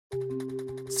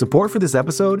Support for this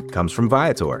episode comes from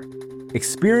Viator.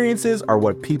 Experiences are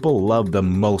what people love the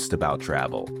most about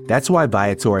travel. That's why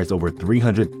Viator has over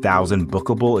 300,000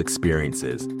 bookable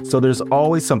experiences, so there's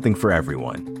always something for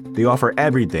everyone. They offer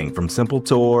everything from simple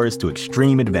tours to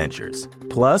extreme adventures.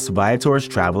 Plus, Viator's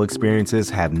travel experiences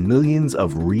have millions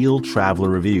of real traveler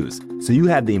reviews, so you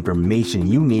have the information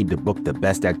you need to book the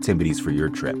best activities for your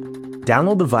trip.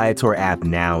 Download the Viator app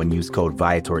now and use code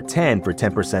Viator10 for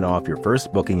 10% off your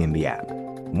first booking in the app.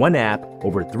 One app,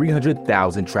 over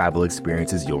 300,000 travel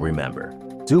experiences you'll remember.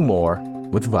 Do more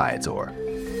with Viator.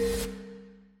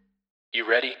 You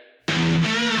ready?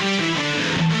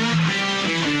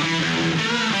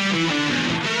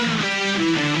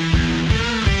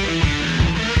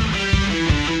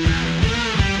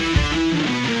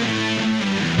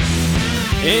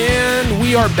 And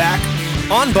we are back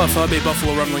on Buff Hub, a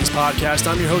Buffalo Rumblings podcast.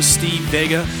 I'm your host, Steve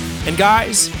Vega. And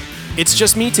guys, it's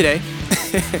just me today.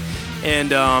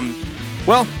 And,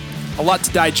 well, a lot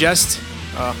to digest.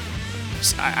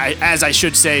 As I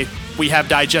should say, we have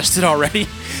digested already.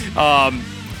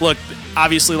 Look,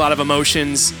 obviously a lot of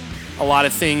emotions, a lot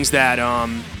of things that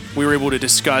we were able to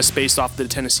discuss based off the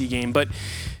Tennessee game. But,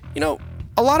 you know,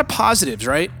 a lot of positives,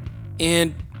 right?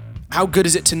 And how good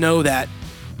is it to know that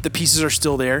the pieces are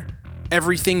still there?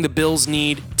 Everything the Bills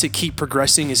need to keep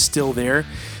progressing is still there.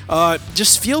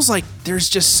 Just feels like there's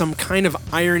just some kind of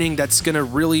ironing that's going to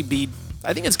really be,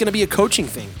 I think it's going to be a coaching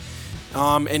thing.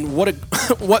 And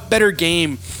what better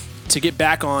game to get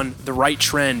back on the right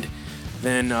trend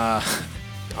than,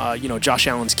 Josh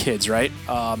Allen's kids, right?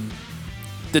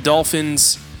 The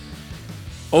Dolphins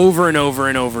over and over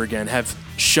and over again have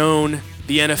shown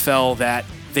the NFL that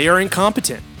they are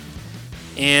incompetent.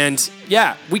 And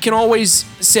yeah, we can always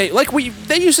say,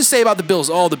 they used to say about the Bills,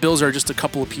 the Bills are just a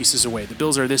couple of pieces away. The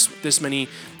Bills are this many.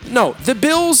 No, the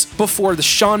Bills before the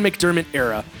Sean McDermott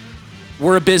era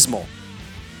were abysmal.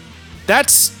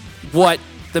 That's what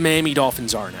the Miami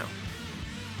Dolphins are now.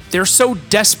 They're so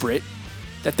desperate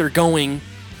that they're going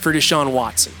for Deshaun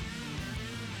Watson.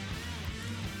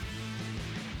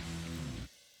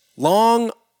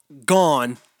 Long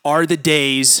gone are the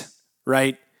days,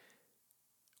 right,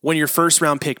 when your first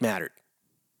round pick mattered.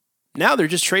 Now they're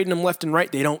just trading them left and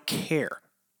right. They don't care.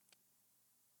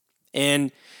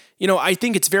 And, I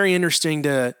think it's very interesting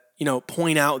to,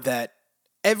 point out that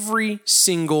every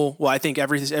single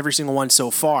one so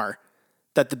far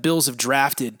that the Bills have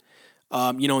drafted,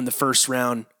 in the first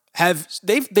round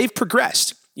they've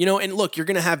progressed, and look, you're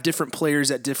going to have different players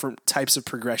at different types of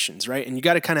progressions, right? And you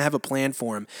got to kind of have a plan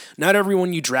for them. Not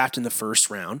everyone you draft in the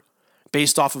first round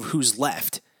based off of who's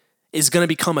left is going to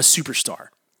become a superstar.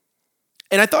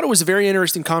 And I thought it was a very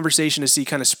interesting conversation to see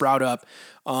kind of sprout up,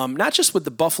 not just with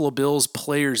the Buffalo Bills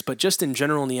players, but just in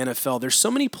general in the NFL. There's so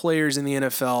many players in the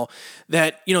NFL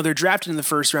that, they're drafted in the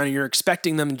first round and you're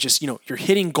expecting them to just, you're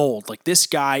hitting gold. Like, this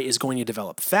guy is going to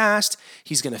develop fast.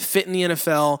 He's going to fit in the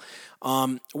NFL.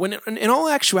 When in all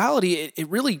actuality, it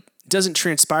really doesn't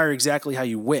transpire exactly how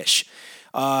you wish.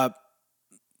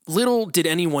 Little did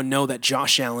anyone know that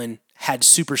Josh Allen had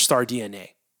superstar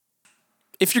DNA.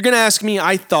 If you're going to ask me,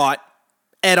 I thought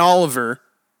Ed Oliver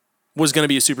was going to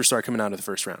be a superstar coming out of the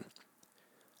first round.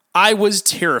 I was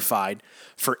terrified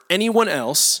for anyone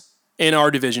else in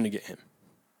our division to get him,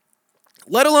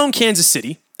 let alone Kansas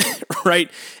City,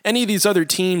 right? Any of these other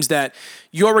teams that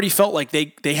you already felt like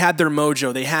they had their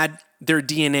mojo, they had their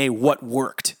DNA, what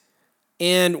worked.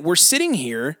 And we're sitting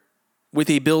here with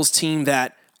a Bills team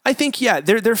that I think,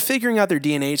 they're figuring out their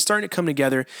DNA. It's starting to come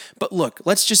together. But look,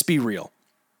 let's just be real.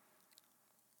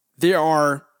 There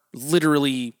are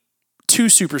literally two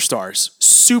superstars.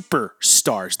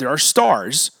 There are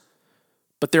stars,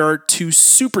 but there are two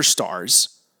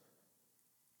superstars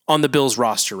on the Bills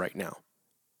roster right now.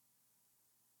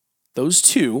 Those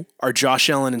two are Josh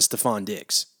Allen and Stephon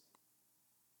Diggs.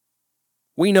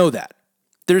 We know that.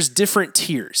 There's different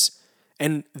tiers.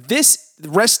 And the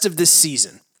rest of this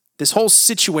season, this whole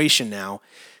situation now,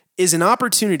 is an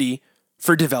opportunity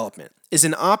for development, is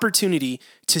an opportunity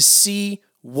to see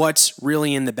what's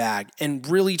really in the bag and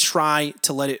really try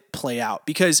to let it play out.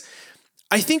 Because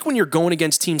I think when you're going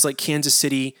against teams like Kansas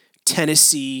City,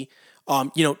 Tennessee,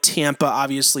 Tampa,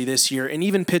 obviously this year, and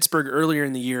even Pittsburgh earlier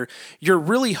in the year, you're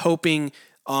really hoping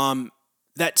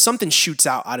that something shoots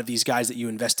out of these guys that you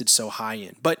invested so high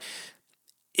in. But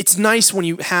it's nice when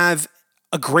you have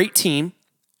a great team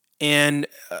and,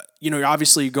 you're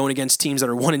obviously going against teams that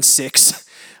are 1-6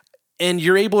 and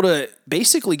you're able to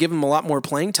basically give them a lot more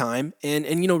playing time and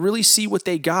really see what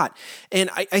they got. And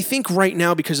I think right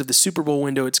now, because of the Super Bowl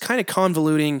window, it's kind of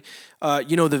convoluting,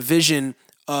 the vision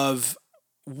of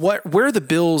where the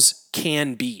Bills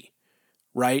can be,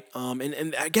 right?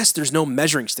 And I guess there's no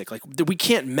measuring stick. Like, we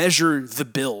can't measure the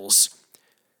Bills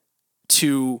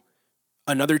to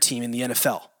another team in the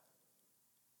NFL.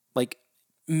 Like,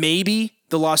 maybe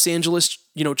the Los Angeles,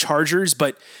 Chargers,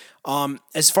 but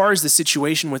as far as the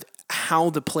situation with how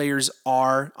the players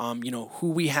are,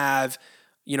 who we have,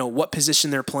 what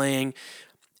position they're playing,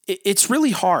 it's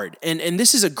really hard. And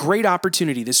this is a great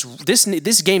opportunity.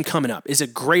 This game coming up is a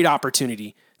great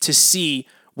opportunity to see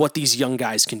what these young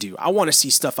guys can do. I want to see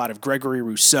stuff out of Gregory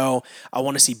Rousseau. I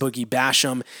want to see Boogie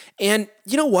Basham. And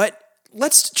you know what?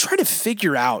 Let's try to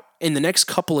figure out in the next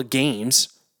couple of games.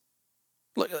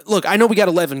 Look, I know we got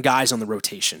 11 guys on the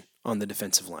rotation on the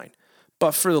defensive line,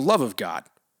 but for the love of God,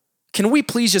 can we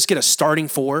please just get a starting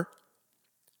 4?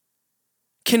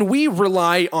 Can we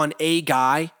rely on a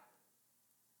guy?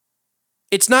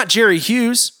 It's not Jerry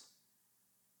Hughes.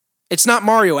 It's not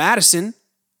Mario Addison.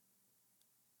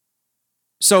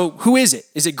 So who is it?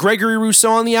 Is it Gregory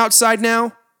Rousseau on the outside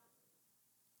now?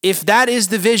 If that is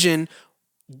the vision,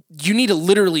 you need to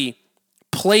literally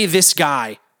play this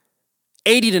guy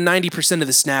 80 to 90% of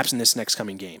the snaps in this next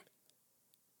coming game.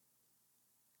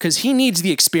 Because he needs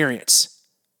the experience.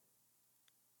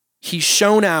 He's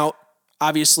shown out,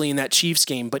 obviously, in that Chiefs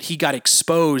game, but he got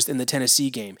exposed in the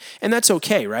Tennessee game. And that's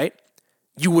okay, right?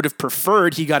 You would have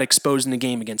preferred he got exposed in the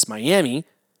game against Miami.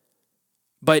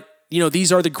 But,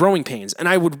 these are the growing pains. And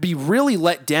I would be really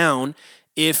let down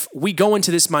if we go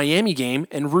into this Miami game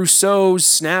and Rousseau's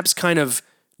snaps kind of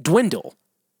dwindle.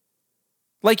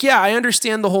 Like, yeah, I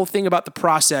understand the whole thing about the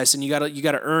process and you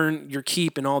gotta earn your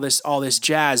keep and all this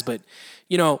jazz, but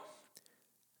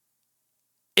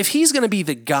if he's gonna be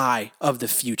the guy of the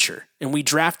future and we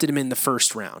drafted him in the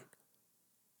first round,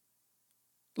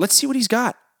 let's see what he's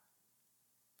got.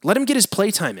 Let him get his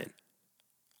playtime in.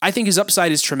 I think his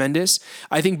upside is tremendous.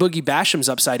 I think Boogie Basham's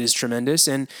upside is tremendous.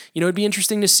 And, it'd be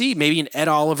interesting to see maybe an Ed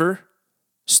Oliver,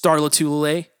 Star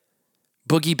Lotulelei,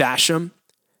 Boogie Basham,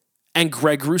 and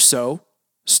Greg Rousseau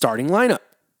starting lineup.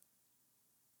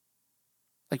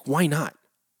 Like, why not?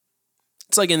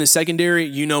 It's like in the secondary,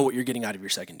 you know what you're getting out of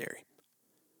your secondary.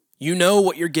 You know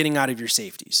what you're getting out of your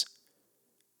safeties.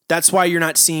 That's why you're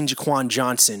not seeing Jaquan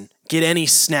Johnson get any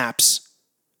snaps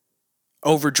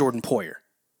over Jordan Poyer.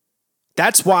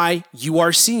 That's why you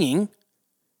are seeing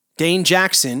Dane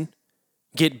Jackson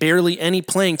get barely any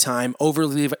playing time over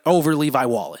Levi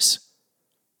Wallace.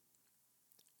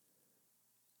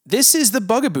 This is the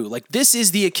bugaboo. Like, this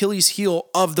is the Achilles heel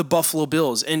of the Buffalo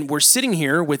Bills. And we're sitting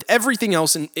here with everything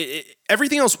else, and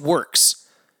everything else works.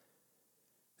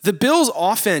 The Bills'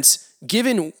 offense,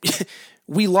 given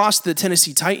we lost the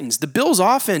Tennessee Titans, the Bills'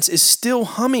 offense is still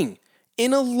humming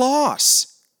in a loss.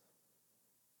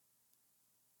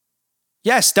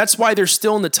 Yes, that's why they're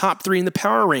still in the top 3 in the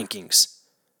power rankings.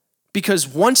 Because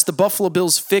once the Buffalo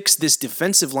Bills fix this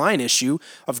defensive line issue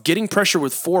of getting pressure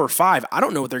with 4 or 5, I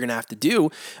don't know what they're going to have to do.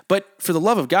 But for the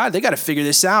love of God, they got to figure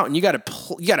this out. And you got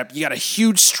a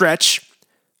huge stretch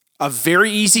of very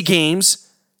easy games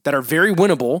that are very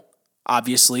winnable,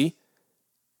 obviously,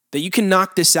 that you can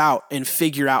knock this out and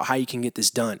figure out how you can get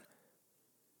this done.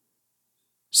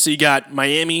 So you got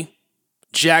Miami,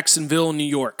 Jacksonville, New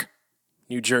York,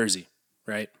 New Jersey.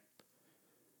 Right?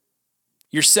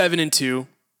 You're 7-2,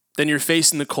 then you're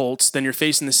facing the Colts, then you're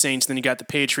facing the Saints, then you got the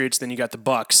Patriots, then you got the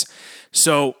Bucks.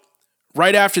 So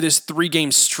right after this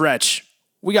 3-game stretch,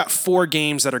 we got 4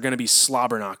 games that are going to be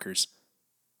slobber knockers.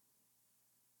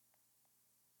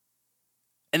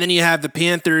 And then you have the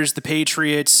Panthers, the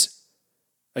Patriots,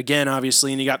 again,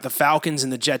 obviously, and you got the Falcons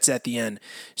and the Jets at the end.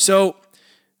 So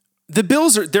the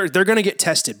Bills they're going to get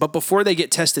tested, but before they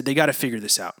get tested, they got to figure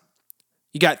this out.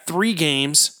 You got 3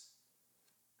 games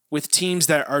with teams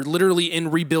that are literally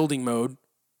in rebuilding mode,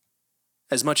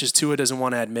 as much as Tua doesn't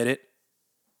want to admit it.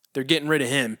 They're getting rid of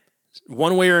him.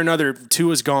 One way or another,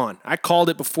 Tua's gone. I called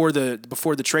it before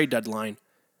the trade deadline.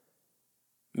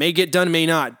 May get done, may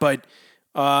not, but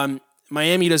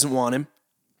Miami doesn't want him.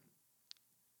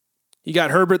 You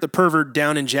got Herbert the pervert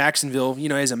down in Jacksonville. He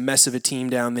has a mess of a team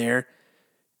down there.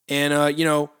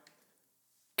 And,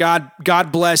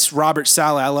 God bless Robert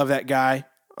Saleh. I love that guy.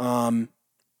 I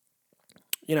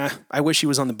wish he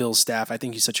was on the Bills staff. I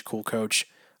think he's such a cool coach.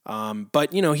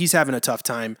 But he's having a tough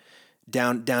time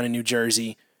down in New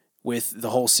Jersey with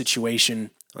the whole situation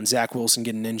on Zach Wilson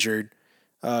getting injured.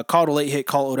 Call it a late hit,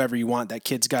 call it whatever you want. That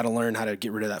kid's got to learn how to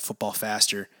get rid of that football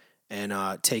faster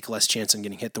and take less chance on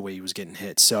getting hit the way he was getting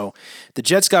hit. So the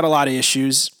Jets got a lot of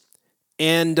issues.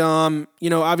 And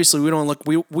obviously we don't want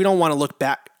to look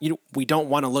back. We don't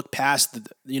want to look past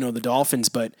the Dolphins,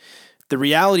 but the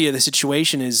reality of the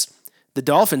situation is the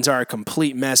Dolphins are a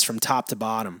complete mess from top to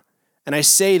bottom. And I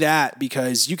say that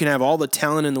because you can have all the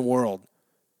talent in the world,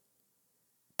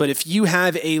 but if you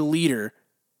have a leader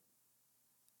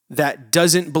that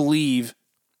doesn't believe,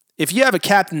 if you have a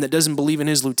captain that doesn't believe in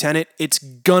his lieutenant, it's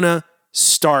gonna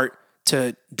start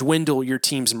to dwindle your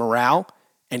team's morale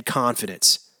and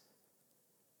confidence.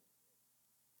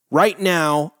 Right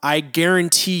now, I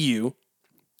guarantee you,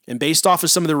 and based off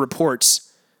of some of the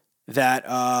reports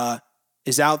that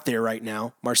is out there right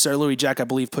now, Marcel Louis-Jacques, I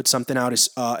believe, put something out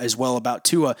as well about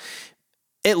Tua.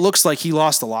 It looks like he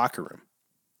lost the locker room.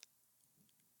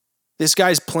 This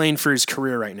guy's playing for his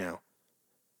career right now.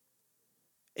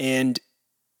 And,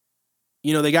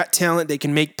 you know, they got talent, they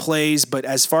can make plays, but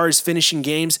as far as finishing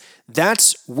games,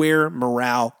 that's where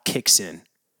morale kicks in.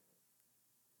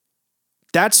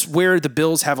 That's where the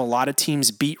Bills have a lot of teams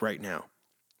beat right now.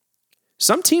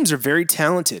 Some teams are very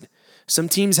talented. Some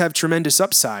teams have tremendous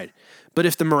upside. But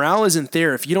if the morale isn't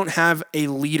there, if you don't have a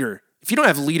leader, if you don't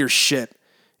have leadership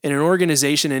in an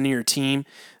organization and in your team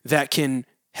that can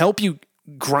help you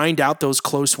grind out those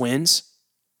close wins,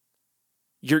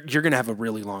 you're going to have a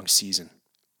really long season.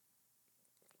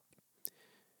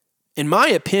 In my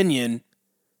opinion,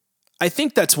 I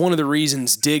think that's one of the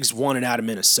reasons Diggs wanted out of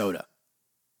Minnesota.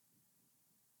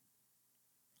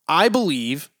 I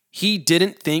believe he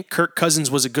didn't think Kirk Cousins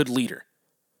was a good leader.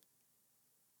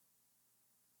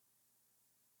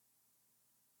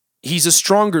 He's a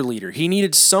stronger leader. He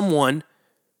needed someone,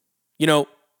 you know,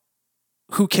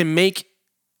 who can make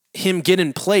him get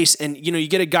in place. And, you know, you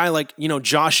get a guy like, you know,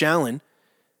 Josh Allen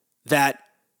that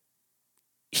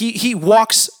he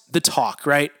walks the talk,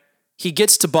 right? He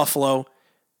gets to Buffalo.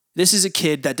 This is a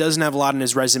kid that doesn't have a lot on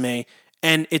his resume,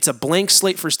 and it's a blank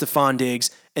slate for Stephon Diggs,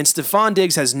 and Stephon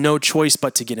Diggs has no choice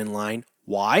but to get in line.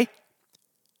 Why?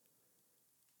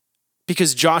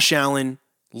 Because Josh Allen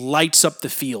lights up the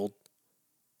field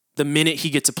the minute he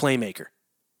gets a playmaker.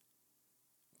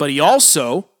 But he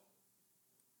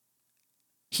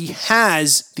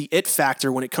has the it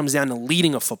factor when it comes down to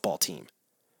leading a football team,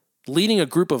 leading a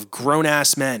group of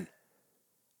grown-ass men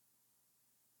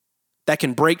that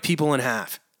can break people in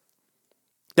half.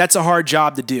 That's a hard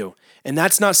job to do, and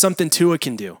that's not something Tua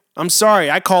can do. I'm sorry,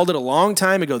 I called it a long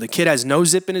time ago. The kid has no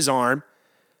zip in his arm.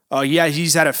 Yeah,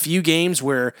 he's had a few games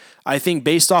where I think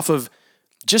based off of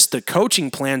just the coaching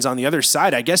plans on the other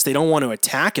side, I guess they don't want to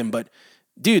attack him. But,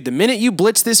 dude, the minute you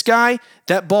blitz this guy,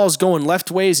 that ball's going left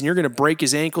ways, and you're going to break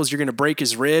his ankles, you're going to break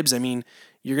his ribs. I mean,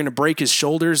 you're going to break his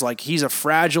shoulders. Like, he's a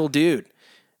fragile dude.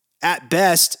 At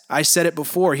best, I said it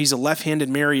before, he's a left-handed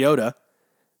Mariota.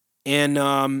 And,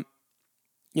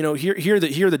 you know, here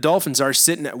the Dolphins are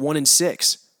sitting at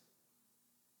 1-6.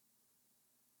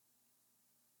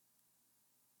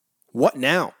 What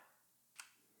now?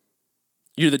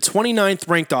 You're the 29th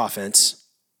ranked offense.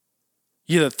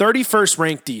 You're the 31st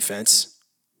ranked defense.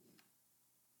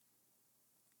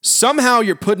 Somehow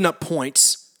you're putting up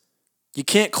points. You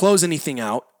can't close anything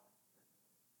out.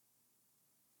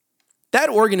 That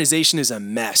organization is a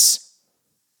mess.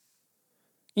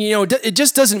 You know, it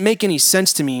just doesn't make any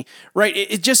sense to me, right?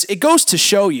 It goes to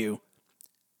show you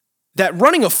that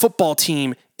running a football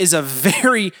team is a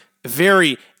very,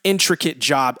 very intricate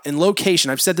job, and location,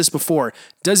 I've said this before,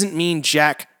 doesn't mean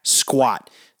jack squat.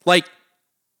 Like,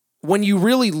 when you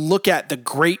really look at the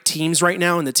great teams right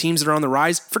now and the teams that are on the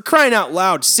rise, for crying out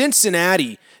loud,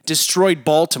 Cincinnati destroyed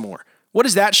Baltimore. What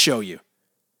does that show you?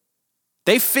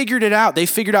 They figured it out. They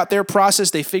figured out their process.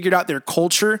 They figured out their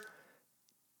culture,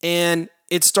 and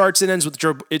it starts and ends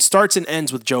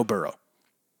with Joe Burrow,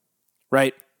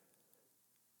 right?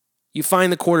 You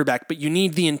find the quarterback, but you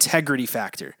need the integrity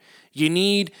factor. You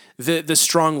need the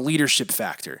strong leadership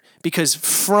factor, because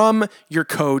from your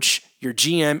coach, your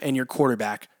GM, and your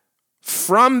quarterback,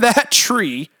 from that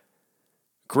tree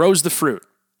grows the fruit.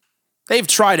 They've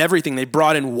tried everything. They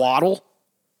brought in Waddle,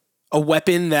 a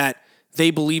weapon that they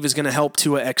believe is going to help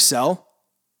Tua excel.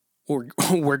 We're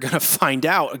going to find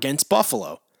out against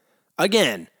Buffalo.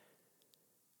 Again,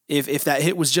 if that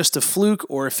hit was just a fluke,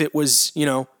 or if it was, you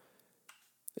know,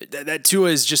 that Tua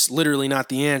is just literally not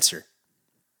the answer.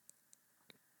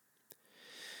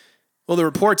 Well, the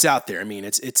report's out there. I mean,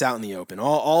 it's out in the open.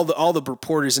 All the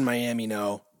reporters in Miami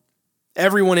know.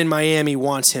 Everyone in Miami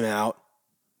wants him out.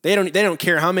 They don't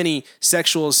care how many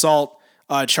sexual assault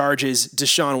charges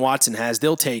Deshaun Watson has.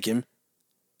 They'll take him.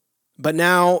 But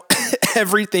now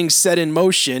everything's set in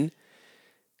motion,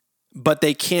 but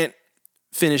they can't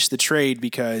finish the trade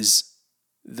because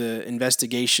the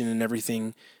investigation and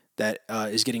everything that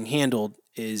is getting handled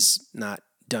is not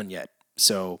done yet.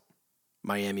 So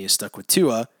Miami is stuck with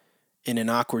Tua in an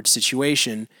awkward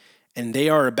situation, and they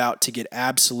are about to get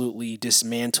absolutely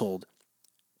dismantled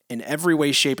in every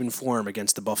way, shape, and form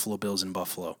against the Buffalo Bills in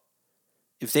Buffalo.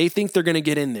 If they think they're going to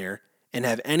get in there and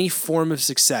have any form of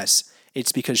success,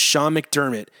 it's because Sean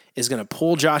McDermott is going to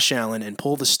pull Josh Allen and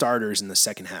pull the starters in the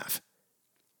second half.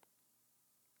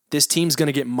 This team's going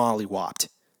to get mollywopped,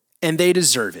 and they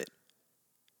deserve it.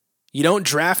 You don't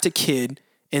draft a kid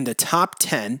in the top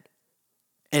 10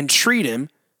 and treat him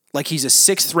like he's a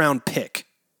 6th-round pick.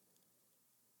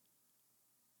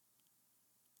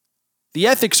 The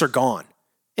ethics are gone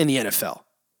in the NFL.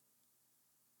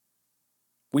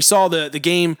 We saw the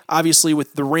game, obviously,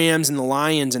 with the Rams and the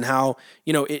Lions and how,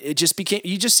 it just became,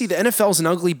 you just see the NFL is an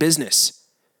ugly business.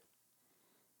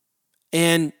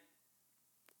 And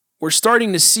we're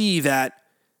starting to see that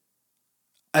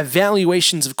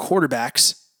evaluations of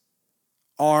quarterbacks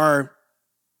are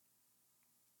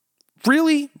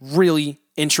really, really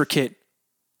intricate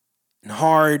and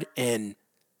hard, and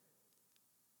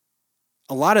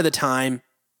a lot of the time,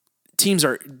 teams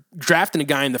are drafting a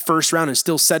guy in the first round and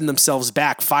still setting themselves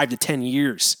back 5 to 10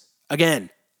 years. Again,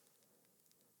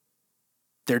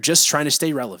 they're just trying to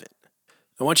stay relevant.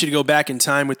 I want you to go back in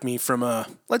time with me from,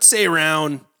 let's say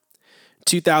around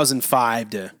 2005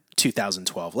 to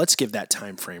 2012. Let's give that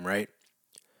time frame, right?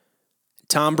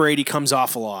 Tom Brady comes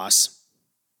off a loss.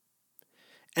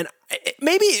 And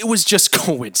maybe it was just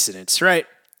coincidence, right?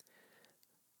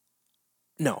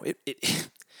 No,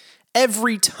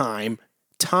 every time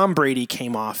Tom Brady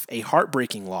came off a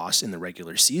heartbreaking loss in the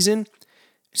regular season,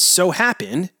 so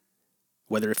happened,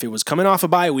 whether if it was coming off a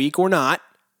bye week or not,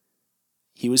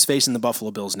 he was facing the Buffalo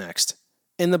Bills next.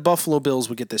 And the Buffalo Bills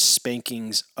would get the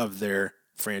spankings of their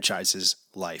franchise's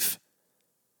life.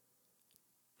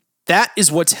 That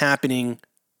is what's happening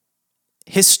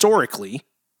historically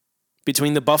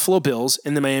between the Buffalo Bills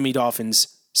and the Miami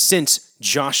Dolphins since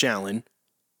Josh Allen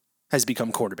has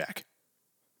become quarterback.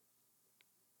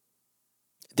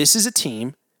 This is a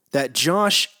team that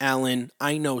Josh Allen,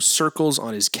 I know, circles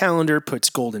on his calendar, puts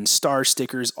golden star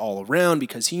stickers all around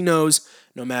because he knows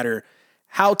no matter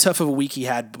how tough of a week he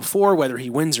had before, whether he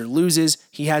wins or loses,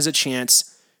 he has a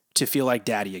chance to feel like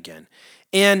daddy again.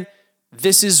 And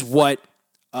this is what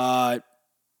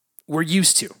we're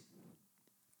used to.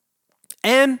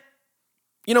 And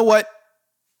you know what?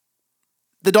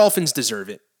 The Dolphins deserve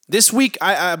it. This week,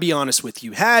 I'll be honest with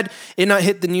you, had it not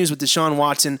hit the news with Deshaun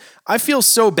Watson, I feel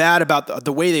so bad about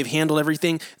the way they've handled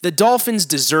everything. The Dolphins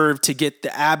deserve to get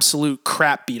the absolute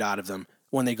crap beat out of them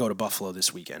when they go to Buffalo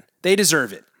this weekend. They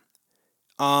deserve it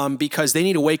because they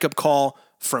need a wake-up call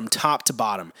from top to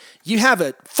bottom. You have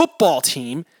a football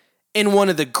team in one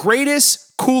of the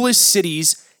greatest, coolest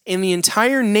cities in the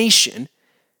entire nation,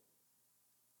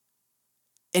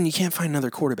 and you can't find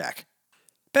another quarterback.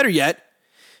 Better yet,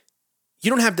 you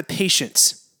don't have the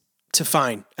patience to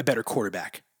find a better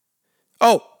quarterback.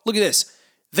 Oh, look at this.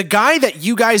 The guy that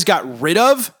you guys got rid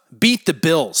of beat the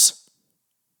Bills.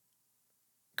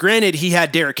 Granted, he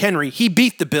had Derrick Henry. He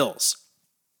beat the Bills.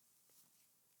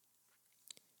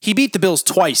 He beat the Bills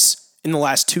twice in the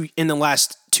last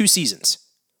two seasons.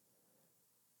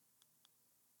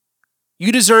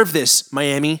 You deserve this,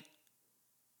 Miami.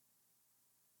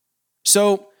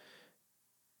 So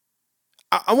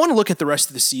I want to look at the rest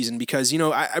of the season because,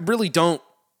 I really don't.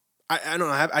 I don't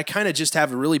know. I kind of just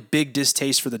have a really big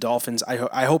distaste for the Dolphins.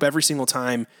 I hope every single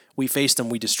time we face them,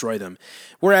 we destroy them.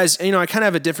 Whereas, I kind of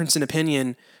have a difference in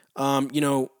opinion.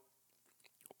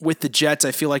 With the Jets,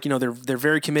 I feel like, they're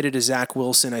very committed to Zach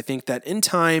Wilson. I think that in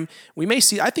time we may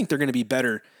see. I think they're going to be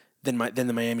better than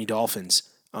the Miami Dolphins.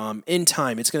 In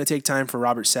time, it's going to take time for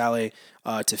Robert Saleh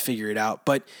to figure it out.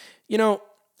 But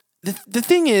the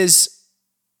thing is,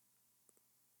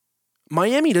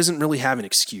 Miami doesn't really have an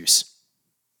excuse,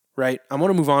 right? I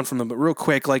want to move on from them, but real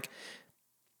quick,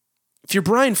 if you're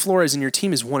Brian Flores and your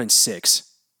team is 1-6,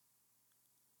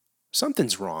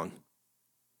 something's wrong.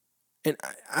 And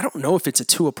I don't know if it's a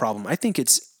Tua problem. I think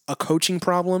it's a coaching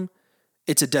problem.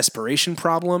 It's a desperation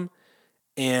problem.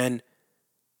 And,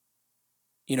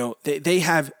 they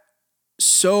have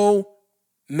so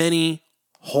many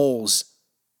holes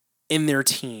in their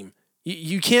team.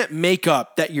 You can't make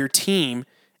up that your team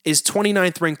is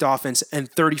 29th ranked offense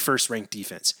and 31st ranked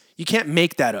defense. You can't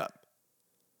make that up.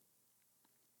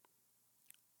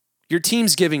 Your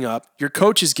team's giving up. Your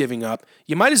coach is giving up.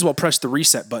 You might as well press the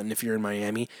reset button if you're in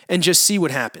Miami and just see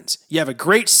what happens. You have a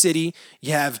great city.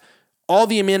 You have all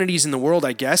the amenities in the world,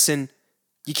 I guess, and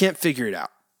you can't figure it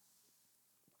out.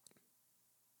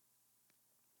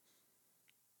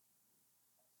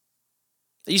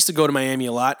 I used to go to Miami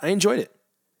a lot. I enjoyed it.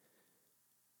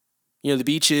 The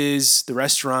beaches, the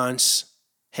restaurants,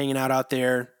 hanging out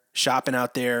there, shopping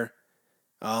out there.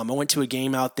 I went to a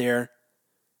game out there.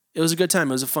 It was a good time.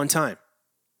 It was a fun time.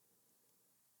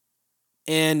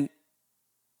 And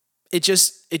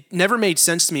it never made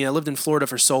sense to me. I lived in Florida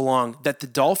for so long that the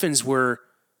Dolphins were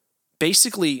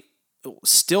basically,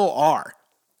 still are,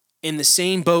 in the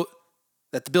same boat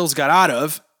that the Bills got out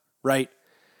of, right?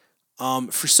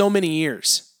 For so many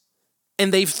years.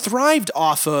 And they've thrived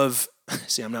off of,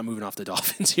 see, I'm not moving off the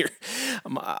Dolphins here.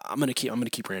 I'm gonna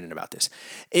keep ranting about this.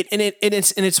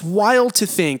 It's wild to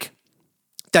think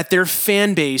that their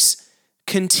fan base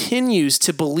continues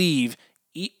to believe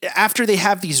after they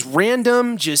have these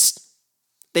random,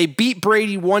 they beat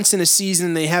Brady once in a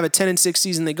season, they have a 10-6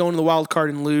 season, they go into the wild card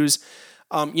and lose,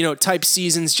 type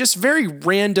seasons, just very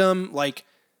random, like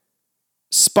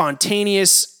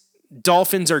spontaneous.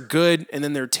 Dolphins are good, and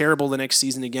then they're terrible the next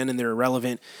season again, and they're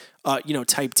irrelevant,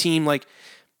 type team. Like,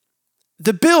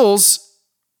 the Bills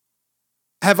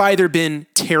have either been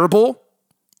terrible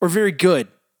or very good.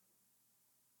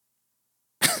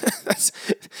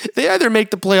 They either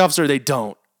make the playoffs or they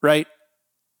don't, right?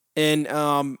 And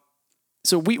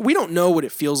so we don't know what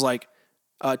it feels like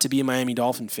to be a Miami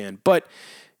Dolphin fan. But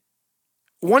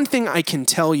one thing I can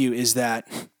tell you is that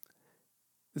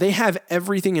they have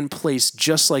everything in place,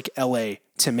 just like LA,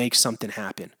 to make something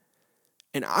happen.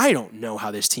 And I don't know how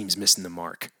this team's missing the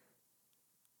mark.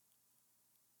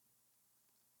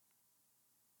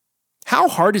 How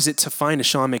hard is it to find a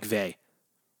Sean McVay?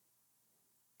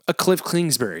 A Cliff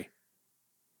Kingsbury?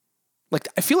 Like,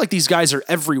 I feel like these guys are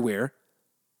everywhere.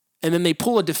 And then they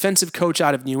pull a defensive coach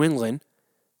out of New England,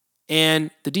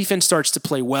 and the defense starts to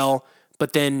play well,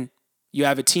 but then you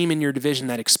have a team in your division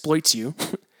that exploits you.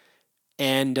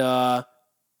 And the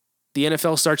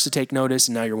NFL starts to take notice,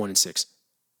 and now you're 1-6.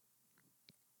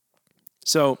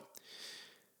 So,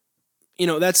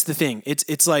 that's the thing.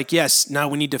 It's like, yes, now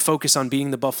we need to focus on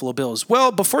beating the Buffalo Bills.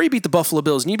 Well, before you beat the Buffalo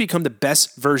Bills, you need to become the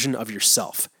best version of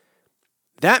yourself.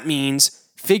 That means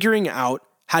figuring out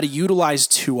how to utilize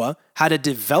Tua, how to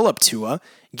develop Tua,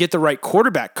 get the right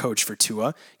quarterback coach for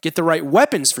Tua, get the right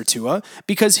weapons for Tua,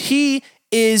 because he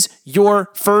is your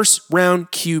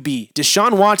first-round QB.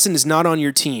 Deshaun Watson is not on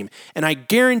your team. And I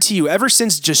guarantee you, ever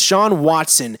since Deshaun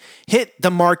Watson hit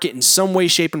the market in some way,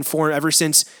 shape, and form, ever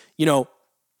since,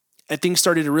 things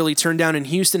started to really turn down in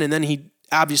Houston, and then he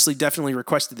obviously definitely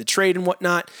requested the trade and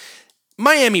whatnot,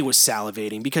 Miami was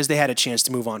salivating because they had a chance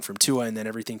to move on from Tua, and then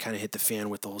everything kind of hit the fan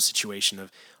with the whole situation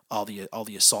of all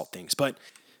the assault things. But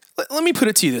let me put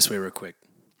it to you this way real quick.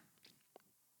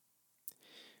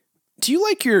 Do you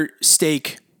like your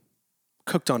steak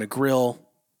cooked on a grill,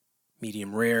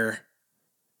 medium rare,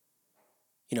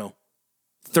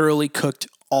 thoroughly cooked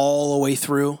all the way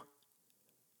through,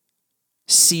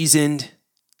 seasoned,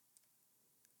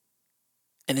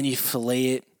 and then you fillet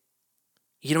it?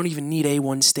 You don't even need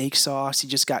A1 steak sauce. You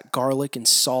just got garlic and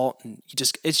salt, and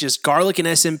it's just garlic and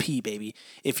SMP, baby.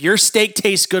 If your steak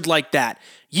tastes good like that,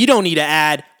 you don't need to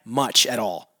add much at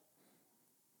all.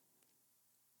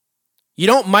 You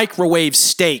don't microwave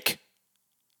steak,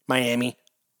 Miami.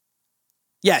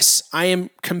 Yes, I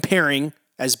am comparing,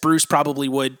 as Bruce probably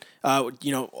would,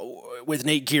 with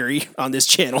Nate Geary on this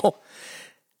channel.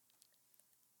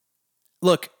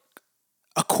 Look,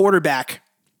 a quarterback,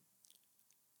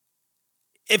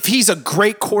 if he's a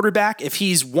great quarterback, if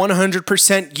he's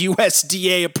 100%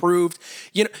 USDA approved,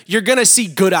 you're going to see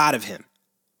good out of him.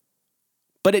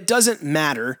 But it doesn't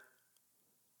matter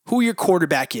who your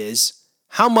quarterback is,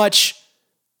 how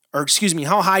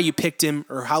high you picked him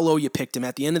or how low you picked him.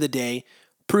 At the end of the day,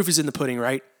 proof is in the pudding,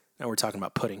 right? Now we're talking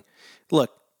about pudding.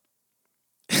 Look,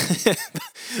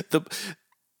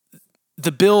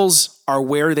 the Bills are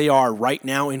where they are right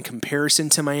now in comparison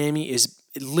to Miami is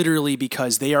literally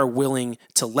because they are willing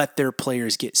to let their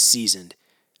players get seasoned.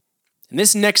 And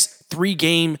this next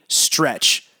 3-game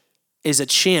stretch is a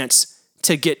chance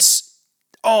to get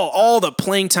all the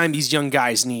playing time these young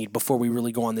guys need before we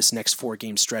really go on this next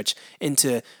 4-game stretch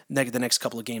into the next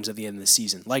couple of games of the end of the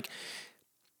season. Like,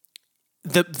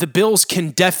 the Bills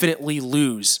can definitely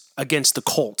lose against the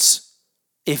Colts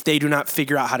if they do not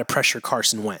figure out how to pressure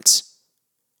Carson Wentz.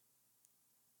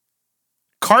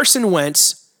 Carson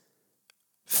Wentz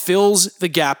fills the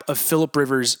gap of Phillip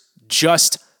Rivers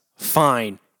just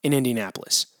fine in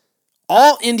Indianapolis.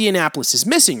 All Indianapolis is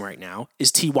missing right now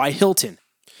is T.Y. Hilton,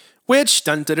 which,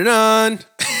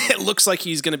 it looks like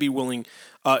he's going to be willing.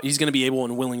 He's going to be able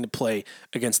and willing to play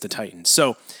against the Titans.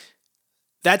 So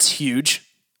that's huge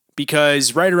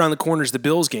because right around the corner is the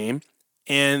Bills game,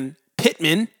 and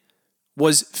Pittman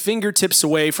was fingertips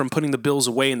away from putting the Bills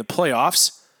away in the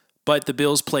playoffs, but the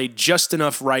Bills played just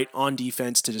enough right on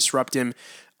defense to disrupt him.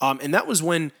 And that was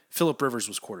when Phillip Rivers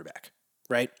was quarterback,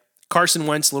 right? Carson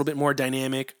Wentz, a little bit more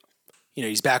dynamic.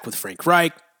 He's back with Frank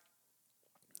Reich.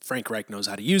 Frank Reich knows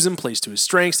how to use him, plays to his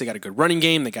strengths. They got a good running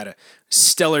game. They got a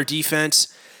stellar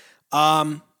defense.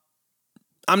 I'm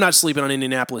not sleeping on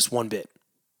Indianapolis one bit.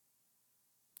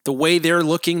 The way they're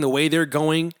looking, the way they're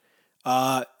going,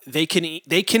 they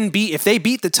can beat, if they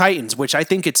beat the Titans, which I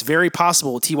think it's very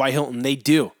possible with T.Y. Hilton, they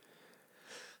do.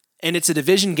 And it's a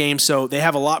division game, so they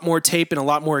have a lot more tape and a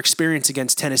lot more experience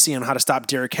against Tennessee on how to stop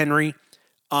Derrick Henry.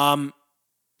 The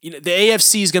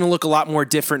AFC is going to look a lot more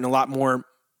different and a lot more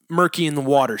murky in the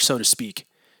water, so to speak.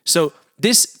 So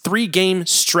this 3-game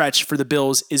stretch for the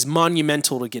Bills is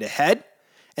monumental to get ahead.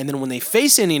 And then when they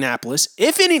face Indianapolis,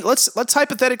 let's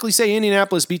hypothetically say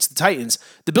Indianapolis beats the Titans,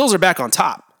 the Bills are back on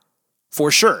top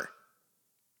for sure.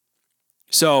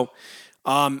 So,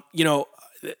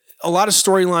 a lot of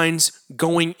storylines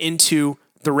going into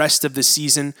the rest of the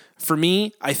season. For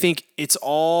me, I think it's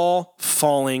all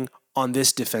falling on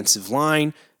this defensive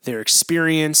line, their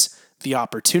experience, the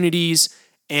opportunities,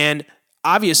 and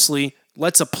obviously,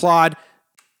 let's applaud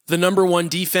the number one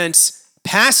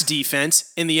pass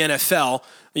defense in the NFL,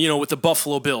 with the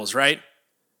Buffalo Bills, right?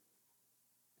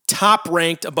 Top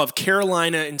ranked above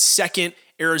Carolina in second,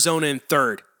 Arizona in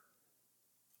third.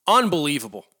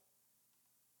 Unbelievable.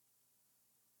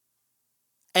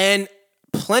 And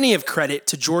plenty of credit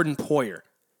to Jordan Poyer,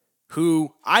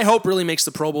 who I hope really makes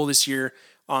the Pro Bowl this year.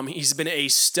 He's been a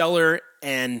stellar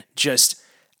and just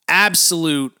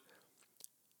absolute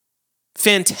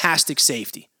fantastic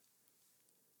safety.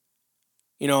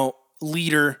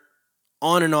 Leader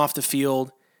on and off the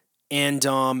field. And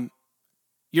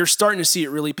you're starting to see it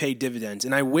really pay dividends.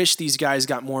 And I wish these guys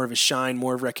got more of a shine,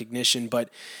 more of recognition. But,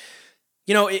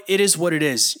 it is what it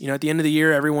is. At the end of the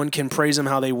year, everyone can praise them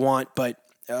how they want. But,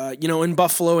 in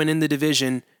Buffalo and in the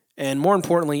division, and more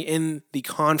importantly, in the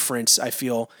conference, I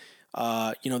feel,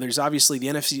 there's obviously the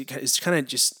NFC is kind of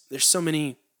just, there's so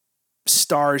many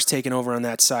stars taking over on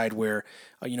that side where,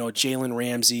 Jalen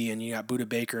Ramsey and you got Budda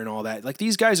Baker and all that. Like,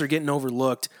 these guys are getting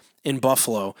overlooked in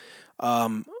Buffalo.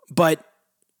 But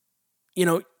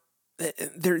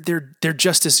they're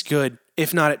just as good,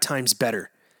 if not at times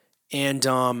better. And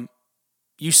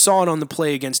you saw it on the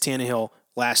play against Tannehill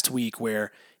last week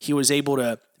where he was able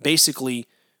to basically,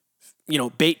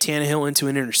 bait Tannehill into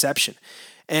an interception.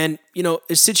 And,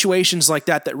 it's situations like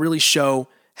that really show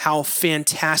how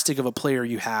fantastic of a player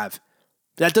you have.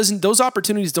 Those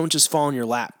opportunities don't just fall in your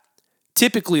lap.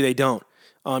 Typically they don't.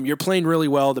 You're playing really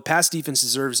well. The pass defense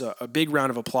deserves a big round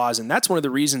of applause, and that's one of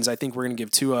the reasons I think we're going to give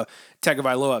Tua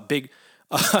Tagovailoa a big,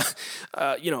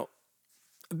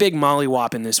 big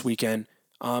mollywop in this weekend.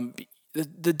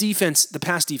 The defense, the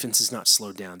pass defense is not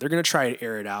slowed down. They're going to try to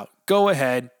air it out. Go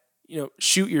ahead,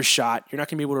 shoot your shot. You're not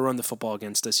going to be able to run the football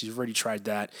against us. You've already tried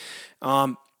that.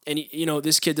 And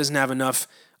this kid doesn't have enough,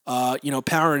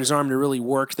 power in his arm to really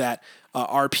work that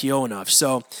RPO enough.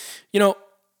 So,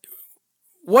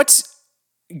 what's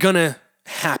gonna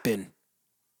happen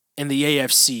in the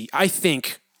AFC, I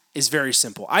think, is very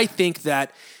simple. I think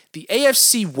that the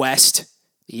AFC West,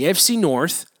 the AFC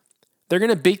North, they're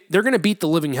gonna beat the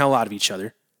living hell out of each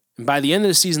other. And by the end of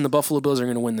the season, the Buffalo Bills are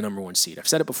gonna win the number one seed. I've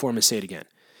said it before, I'm gonna say it again.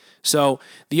 So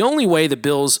the only way the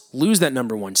Bills lose that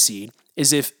number one seed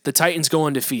is if the Titans go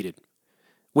undefeated,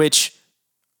 which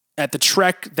at the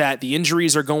trek that the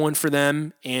injuries are going for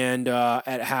them and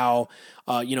at how,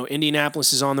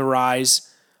 Indianapolis is on the rise,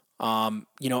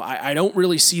 I don't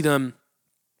really see them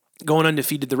going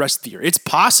undefeated the rest of the year. It's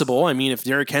possible. I mean, if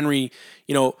Derrick Henry,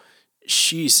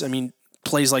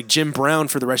 plays like Jim Brown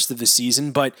for the rest of the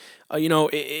season, but,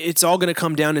 it's all going to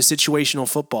come down to situational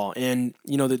football. And,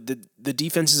 the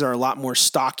defenses are a lot more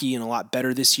stocky and a lot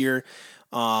better this year.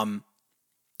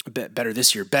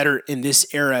 Better in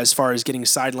this era as far as getting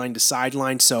sideline to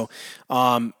sideline. So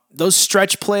those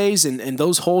stretch plays and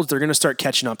those holds, they're going to start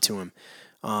catching up to him.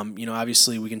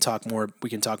 Obviously we can talk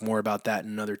more about that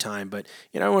another time, but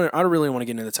I don't really want to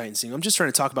get into the Titans thing. I'm just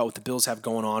trying to talk about what the Bills have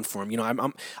going on for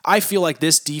them. I feel like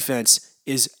this defense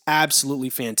is absolutely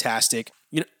fantastic.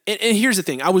 And here's the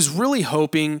thing. I was really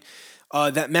hoping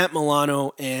that Matt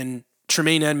Milano and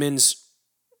Tremaine Edmonds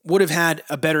would have had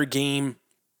a better game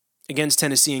against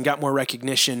Tennessee and got more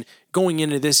recognition going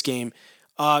into this game.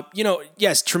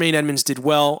 Yes, Tremaine Edmonds did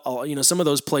well. Some of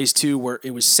those plays too where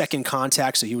it was second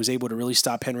contact, so he was able to really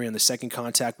stop Henry on the second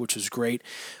contact, which was great.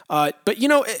 But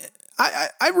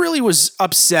I really was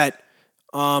upset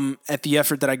at the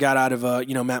effort that I got out of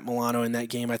Matt Milano in that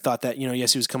game. I thought that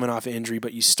yes, he was coming off an injury,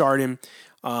 but you start him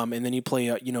and then you play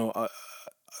a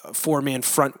four-man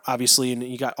front, obviously, and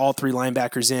you got all three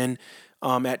linebackers in.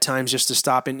 At times just to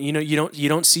stop, and you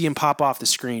don't see him pop off the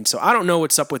screen. So I don't know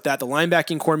what's up with that. The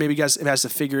linebacking core maybe has to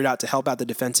figure it out to help out the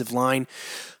defensive line.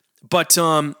 But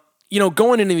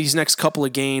going into these next couple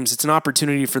of games, it's an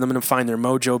opportunity for them to find their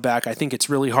mojo back. I think it's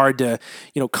really hard to,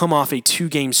 come off a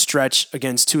 2-game stretch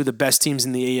against two of the best teams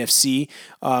in the AFC,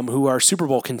 who are Super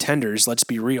Bowl contenders. Let's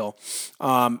be real.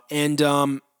 Now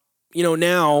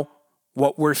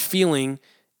what we're feeling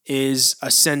is a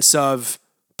sense of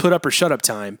put up or shut up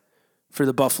time for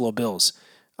the Buffalo Bills.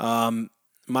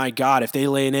 My God, if they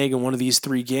lay an egg in one of these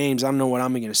 3 games, I don't know what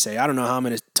I'm going to say. I don't know how I'm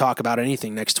going to talk about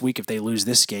anything next week if they lose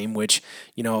this game, which,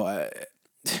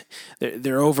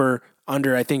 they're over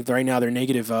under, I think right now they're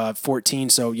negative 14.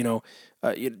 So,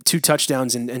 2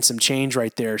 touchdowns and some change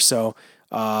right there. So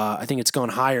I think it's gone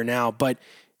higher now. But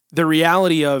the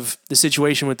reality of the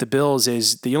situation with the Bills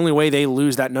is the only way they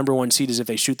lose that number 1 seed is if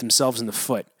they shoot themselves in the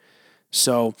foot.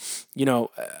 So,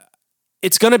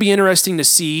 it's going to be interesting to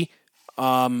see,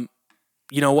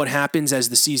 what happens as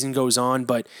the season goes on.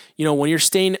 But, when you're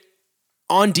staying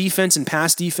on defense and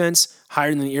pass defense higher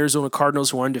than the Arizona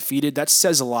Cardinals, who are undefeated, that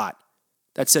says a lot.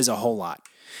 That says a whole lot.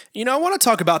 I want to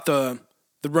talk about the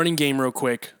running game real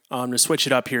quick to switch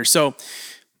it up here. So,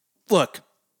 look,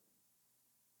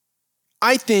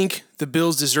 I think the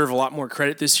Bills deserve a lot more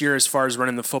credit this year as far as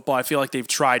running the football. I feel like they've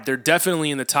tried. They're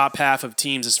definitely in the top half of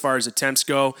teams as far as attempts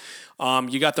go.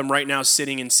 You got them right now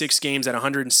sitting in 6 games at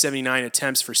 179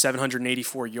 attempts for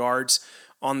 784 yards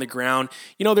on the ground.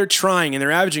 They're trying, and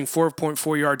they're averaging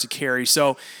 4.4 yards a carry.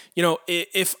 So,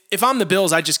 if I'm the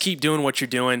Bills, I just keep doing what you're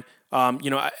doing.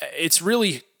 It's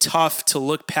really tough to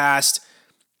look past,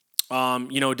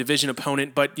 a division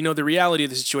opponent. But, the reality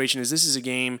of the situation is this is a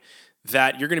game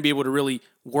that you're going to be able to really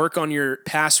work on your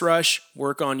pass rush,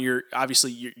 work on your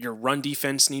run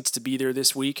defense needs to be there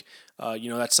this week.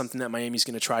 That's something that Miami's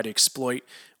going to try to exploit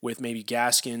with maybe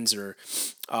Gaskins or,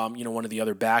 one of the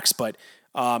other backs. But,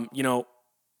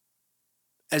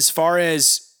 as far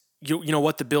as,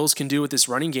 what the Bills can do with this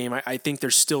running game, I think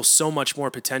there's still so much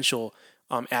more potential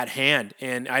at hand.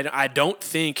 And I don't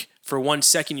think for 1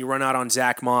 second you run out on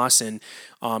Zach Moss and,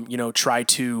 try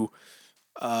to,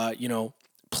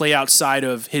 play outside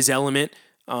of his element,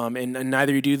 and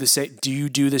neither you do the same. Do you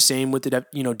do the same with the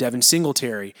Devin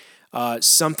Singletary?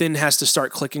 Something has to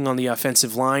start clicking on the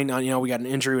offensive line. We got an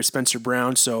injury with Spencer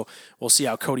Brown, so we'll see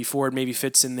how Cody Ford maybe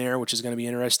fits in there, which is going to be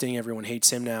interesting. Everyone hates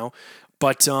him now,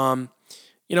 but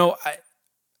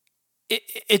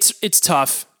it's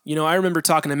tough. I remember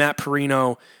talking to Matt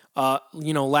Perino,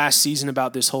 last season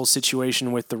about this whole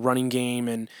situation with the running game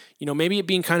and, maybe it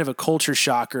being kind of a culture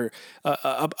shock or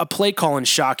a play calling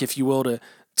shock, if you will,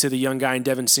 to the young guy in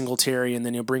Devin Singletary. And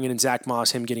then you'll bring in Zach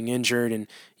Moss, him getting injured. And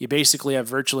you basically have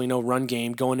virtually no run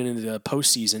game going into the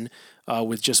postseason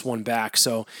with just one back.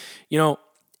 So,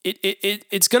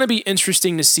 it's going to be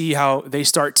interesting to see how they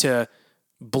start to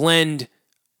blend,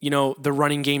 the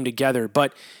running game together.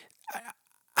 But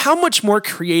how much more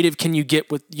creative can you get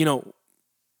with, do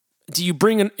you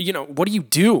bring in, what do you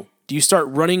do? Do you start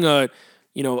running a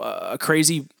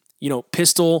crazy,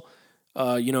 pistol,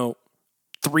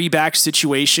 3-back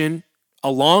situation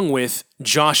along with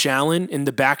Josh Allen in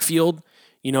the backfield,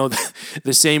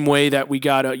 the same way that we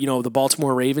got, the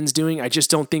Baltimore Ravens doing? I just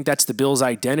don't think that's the Bills'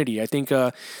 identity. I think,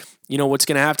 what's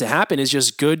going to have to happen is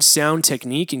just good, sound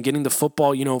technique and getting the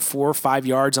football, 4 or 5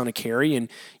 yards on a carry and,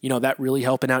 that really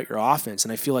helping out your offense.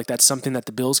 And I feel like that's something that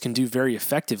the Bills can do very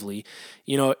effectively.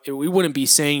 We wouldn't be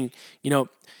saying,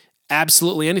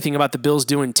 absolutely anything about the Bills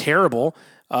doing terrible,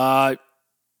 or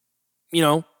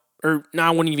no, I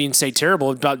wouldn't even say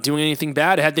terrible about doing anything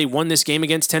bad had they won this game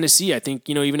against Tennessee. I think,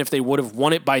 even if they would have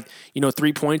won it by,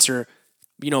 3 points or,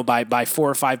 by 4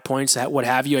 or 5 points, what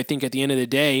have you, I think at the end of the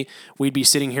day, we'd be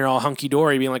sitting here all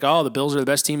hunky-dory being like, oh, the Bills are the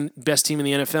best team in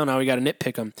the NFL. Now we got to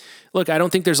nitpick them. Look, I don't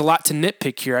think there's a lot to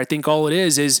nitpick here. I think all it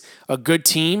is a good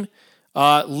team,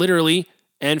 literally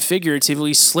and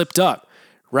figuratively slipped up,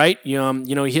 right? He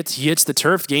hits the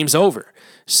turf, game's over.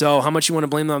 So how much you want to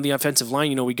blame them on the offensive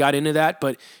line? We got into that,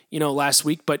 but last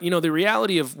week. But the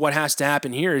reality of what has to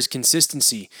happen here is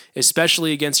consistency,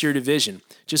 especially against your division.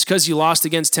 Just because you lost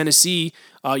against Tennessee,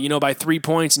 by 3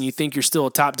 points, and you think you're still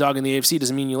a top dog in the AFC,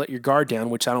 doesn't mean you let your guard down.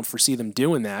 Which I don't foresee them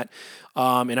doing that.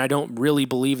 And I don't really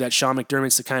believe that Sean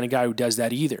McDermott's the kind of guy who does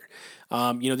that either.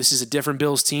 This is a different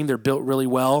Bills team. They're built really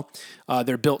well.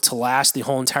 They're built to last the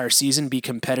whole entire season, be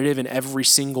competitive in every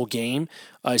single game,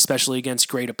 especially against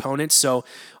great opponents. So,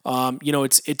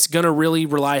 it's going to really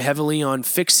rely heavily on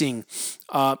fixing.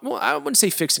 I wouldn't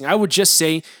say fixing. I would just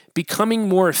say becoming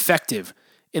more effective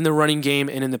in the running game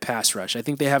and in the pass rush. I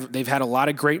think they've had a lot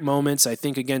of great moments. I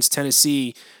think against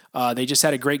Tennessee, they just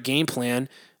had a great game plan,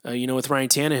 with Ryan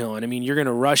Tannehill. And I mean, you're going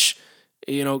to rush,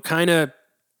 kind of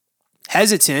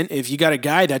hesitant if you got a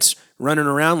guy that's running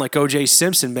around like O.J.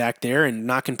 Simpson back there and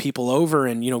knocking people over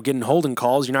and, getting holding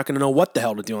calls, you're not going to know what the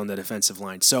hell to do on the defensive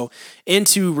line. So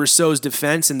into Rousseau's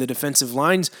defense and the defensive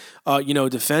line's,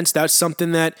 defense, that's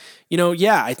something that,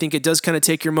 I think it does kind of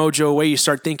take your mojo away. You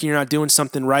start thinking you're not doing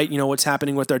something right. What's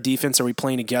happening with our defense? Are we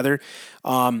playing together?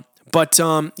 As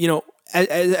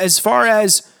far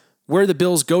as where the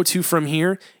Bills go to from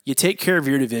here, you take care of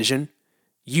your division.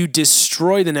 You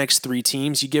destroy the next 3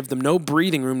 teams. You give them no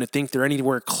breathing room to think they're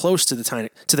anywhere close to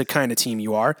the kind of team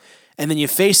you are. And then you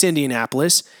face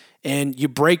Indianapolis and you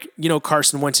break,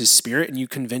 Carson Wentz's spirit and you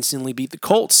convincingly beat the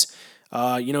Colts.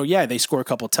 They score a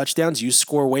couple of touchdowns. You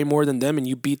score way more than them and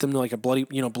you beat them like a bloody,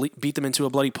 beat them into a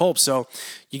bloody pulp. So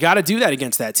you got to do that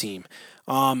against that team.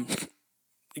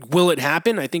 Will it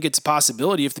happen? I think it's a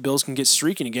possibility if the Bills can get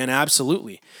streaking again.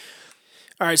 Absolutely.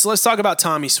 All right, so let's talk about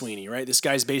Tommy Sweeney, right? This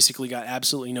guy's basically got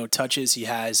absolutely no touches. He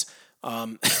has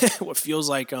what feels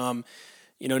like,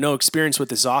 no experience with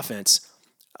this offense,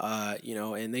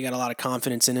 and they got a lot of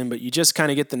confidence in him. But you just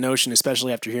kind of get the notion,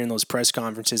 especially after hearing those press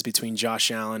conferences between Josh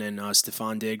Allen and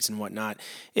Stephon Diggs and whatnot,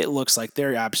 it looks like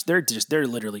they're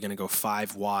literally going to go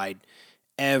 5 wide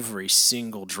every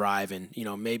single drive and,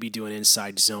 maybe do an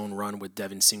inside zone run with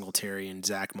Devin Singletary and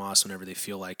Zach Moss whenever they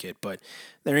feel like it. But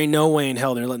there ain't no way in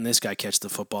hell they're letting this guy catch the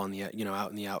football in the,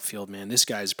 out in the outfield, man. This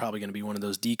guy's probably going to be one of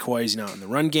those decoys, in the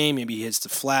run game. Maybe he hits the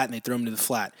flat and they throw him to the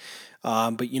flat.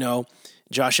 But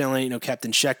Josh Allen ain't kept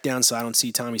in check down, so I don't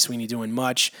see Tommy Sweeney doing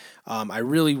much. I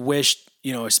really wish,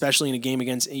 especially in a game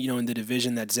against, in the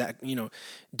division that Zach,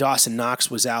 Dawson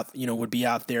Knox was out, would be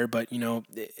out there. But,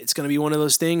 it's going to be one of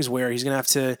those things where he's going to have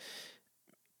to,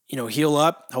 heal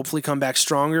up, hopefully come back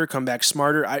stronger, come back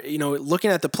smarter.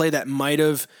 Looking at the play that might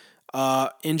have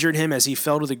injured him as he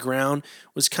fell to the ground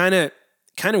was kind of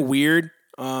weird.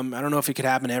 I don't know if it could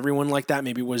happen to everyone like that.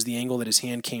 Maybe it was the angle that his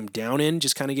hand came down in,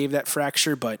 just kind of gave that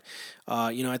fracture. But,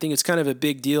 I think it's kind of a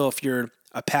big deal if you're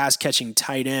a pass-catching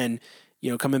tight end,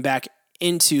 coming back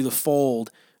into the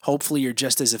fold. Hopefully you're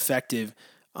just as effective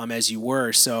as you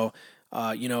were. So,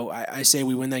 I say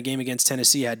we win that game against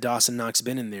Tennessee had Dawson Knox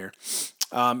been in there.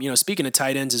 Speaking of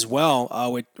tight ends as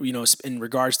well, in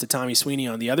regards to Tommy Sweeney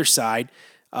on the other side,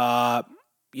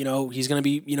 he's going to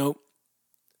be,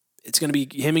 it's going to be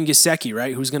him and Gesicki,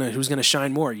 right? Who's going to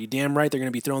shine more? You damn right they're going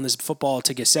to be throwing this football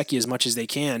to Gesicki as much as they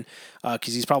can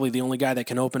because he's probably the only guy that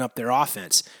can open up their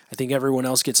offense. I think everyone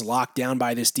else gets locked down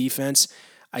by this defense.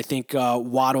 I think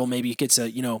Waddle maybe gets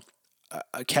a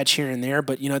catch here and there,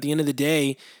 but at the end of the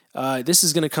day, this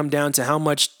is going to come down to how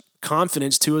much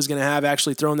confidence Tua is going to have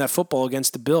actually throwing that football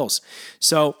against the Bills.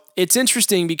 So it's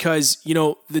interesting because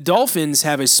the Dolphins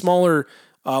have a smaller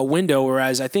window,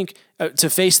 whereas I think to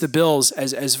face the Bills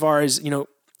as far as you're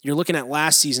looking at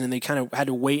last season, and they kind of had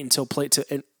to wait until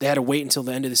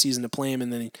the end of the season to play him,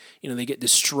 and then they get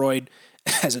destroyed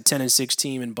as a 10-6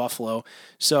 team in Buffalo.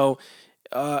 So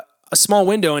a small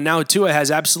window, and now Tua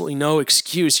has absolutely no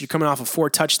excuse. You're coming off a 4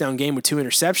 touchdown game with 2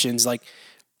 interceptions. Like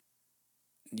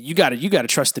you got to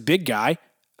trust the big guy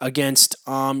against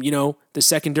the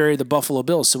secondary of the Buffalo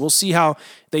Bills. So we'll see how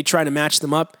they try to match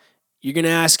them up. You're going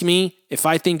to ask me if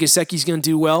I think Gesicki's going to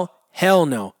do well? Hell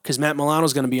no, because Matt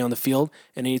Milano's going to be on the field,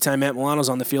 and anytime Matt Milano's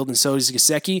on the field and so is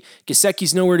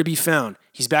Gesicki's nowhere to be found.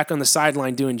 He's back on the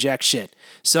sideline doing jack shit.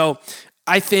 So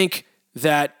I think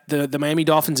that the Miami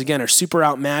Dolphins, again, are super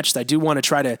outmatched. I do want to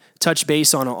try to touch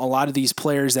base on a lot of these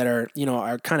players that are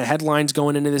kind of headlines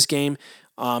going into this game.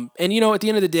 And at the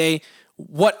end of the day,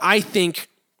 what I think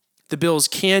the Bills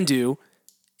can do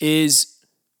is,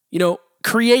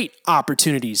 create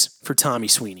opportunities for Tommy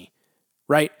Sweeney,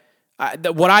 right?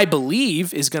 What I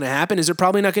believe is going to happen is they're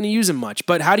probably not going to use him much.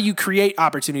 But how do you create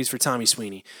opportunities for Tommy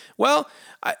Sweeney? Well,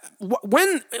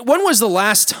 when was the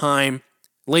last time,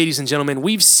 ladies and gentlemen,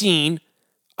 we've seen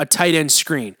a tight end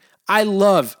screen? I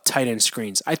love tight end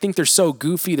screens. I think they're so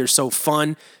goofy. They're so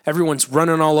fun. Everyone's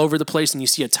running all over the place, and you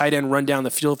see a tight end run down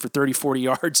the field for 30, 40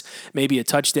 yards, maybe a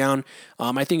touchdown.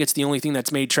 I think it's the only thing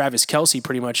that's made Travis Kelce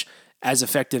pretty much as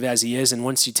effective as he is. And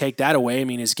once you take that away, I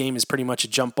mean, his game is pretty much a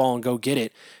jump ball and go get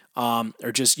it,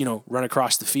 or just, run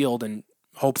across the field and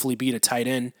hopefully beat a tight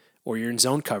end or you're in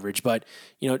zone coverage. But,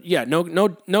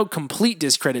 no complete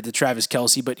discredit to Travis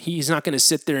Kelce, but he's not going to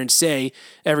sit there and say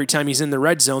every time he's in the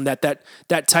red zone that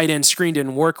tight end screen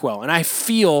didn't work well. And I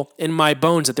feel in my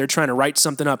bones that they're trying to write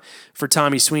something up for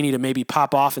Tommy Sweeney to maybe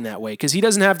pop off in that way, because he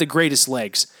doesn't have the greatest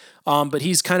legs, but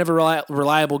he's kind of a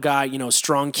reliable guy,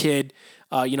 strong kid,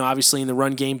 obviously in the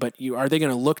run game, but are they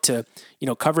going to look to,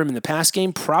 cover him in the pass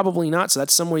game? Probably not. So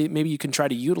that's some way maybe you can try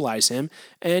to utilize him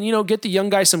and, get the young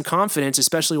guy some confidence,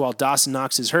 especially while Dawson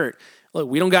Knox is hurt. Look,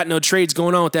 we don't got no trades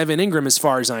going on with Evan Ingram as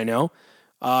far as I know.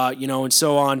 and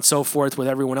so on and so forth with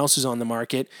everyone else who's on the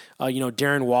market.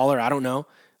 Darren Waller, I don't know.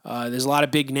 There's a lot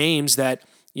of big names that,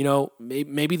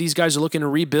 maybe these guys are looking to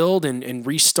rebuild and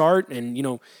restart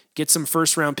and, get some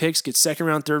first-round picks, get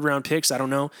second-round, third-round picks. I don't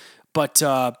know. But,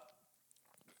 one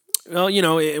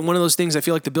of those things I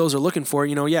feel like the Bills are looking for,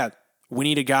 we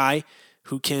need a guy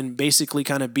who can basically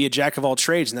kind of be a jack of all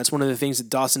trades. And that's one of the things that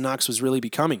Dawson Knox was really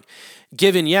becoming.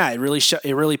 Given, it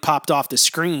really popped off the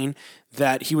screen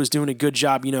that he was doing a good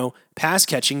job, pass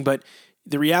catching. But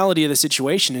the reality of the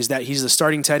situation is that he's the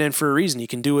starting tight end for a reason. He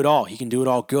can do it all. He can do it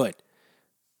all good.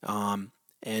 They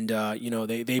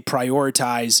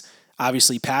prioritize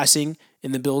obviously passing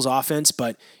in the Bills offense,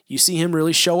 but you see him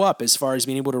really show up as far as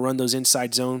being able to run those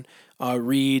inside zone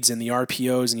reads and the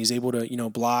RPOs, and he's able to,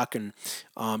 block and,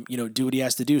 do what he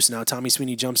has to do. So now Tommy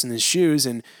Sweeney jumps in his shoes,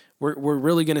 and we're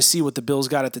really going to see what the Bills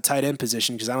got at the tight end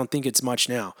position, because I don't think it's much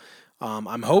now.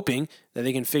 I'm hoping that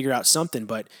they can figure out something,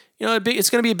 but it's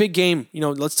going to be a big game.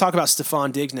 Let's talk about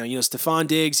Stephon Diggs now. Stephon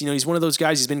Diggs, he's one of those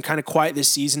guys. He's been kind of quiet this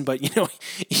season, but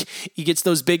he gets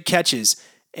those big catches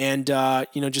and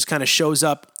just kind of shows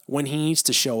up when he needs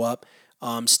to show up.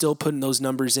 Still putting those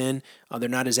numbers in. They're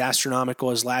not as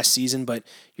astronomical as last season, but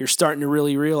you're starting to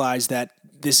really realize that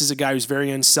this is a guy who's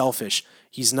very unselfish.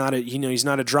 He's not he's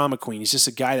not a drama queen. He's just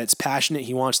a guy that's passionate.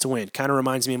 He wants to win. Kind of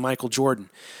reminds me of Michael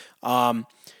Jordan.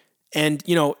 And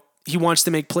he wants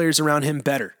to make players around him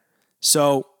better.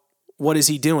 So what is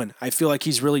he doing? I feel like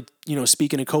he's really,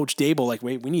 speaking to Coach Dable, like,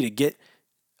 wait, we need to get,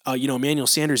 Emmanuel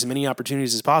Sanders as many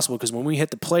opportunities as possible, because when we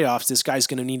hit the playoffs, this guy's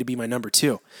going to need to be my number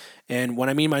 2. And when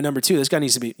I mean my number 2, this guy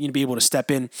needs to be able to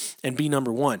step in and be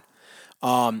number 1.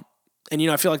 And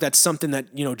I feel like that's something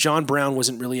that, John Brown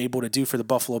wasn't really able to do for the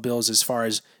Buffalo Bills as far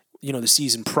as, the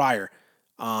season prior,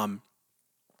 the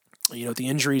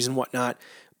injuries and whatnot.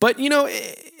 But,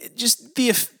 just the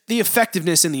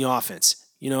effectiveness in the offense.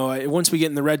 Once we get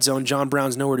in the red zone, John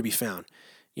Brown's nowhere to be found.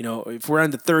 If we're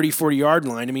on the 30, 40-yard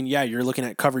line, you're looking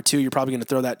at cover 2. You're probably going to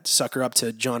throw that sucker up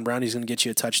to John Brown. He's going to get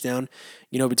you a touchdown,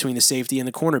 between the safety and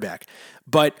the cornerback.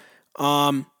 But,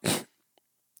 at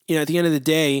the end of the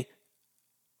day,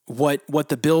 what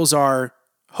the Bills are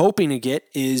hoping to get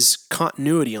is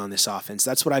continuity on this offense.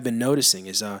 That's what I've been noticing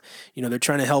is, they're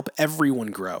trying to help everyone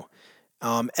grow.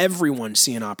 Everyone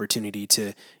see an opportunity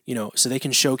to, so they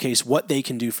can showcase what they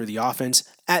can do for the offense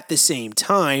at the same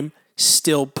time,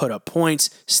 still put up points,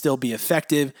 still be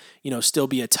effective, still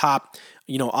be a top,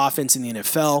 offense in the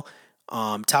NFL,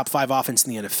 top 5 offense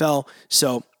in the NFL.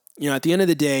 So, at the end of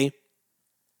the day,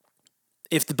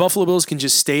 if the Buffalo Bills can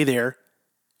just stay there,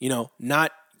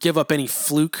 not give up any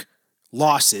fluke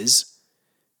losses,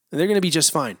 they're going to be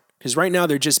just fine. Because right now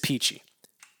they're just peachy.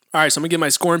 All right, so I'm going to give my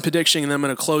scoring prediction, and then I'm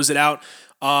going to close it out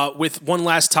with one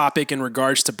last topic in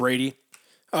regards to Brady.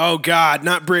 Oh, God,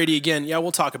 not Brady again. Yeah,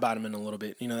 we'll talk about him in a little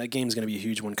bit. That game's going to be a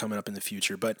huge one coming up in the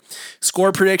future. But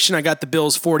score prediction, I got the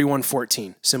Bills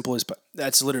 41-14.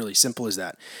 That's literally simple as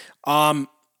that.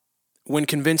 Win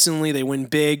convincingly, they win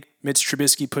big. Mitch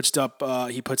Trubisky puts up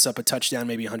a touchdown,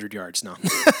 maybe 100 yards. No.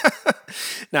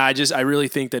 I really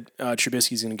think that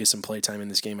Trubisky's going to get some play time in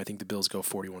this game. I think the Bills go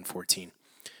 41-14.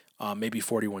 Maybe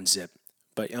 41-zip,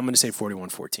 but I'm going to say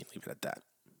 41-14. Leave it at that.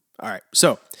 All right.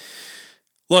 So,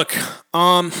 look,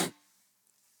 I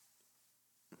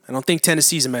don't think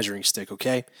Tennessee's a measuring stick.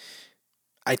 Okay,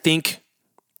 I think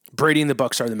Brady and the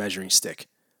Bucs are the measuring stick.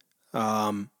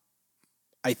 I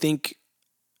think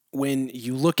when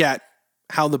you look at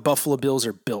how the Buffalo Bills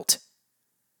are built,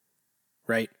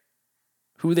 right?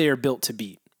 Who they are built to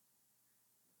beat,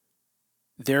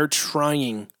 they're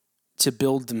trying to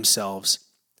build themselves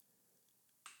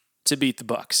to beat the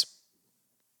Bucs.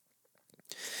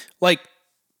 Like,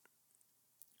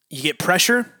 you get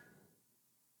pressure,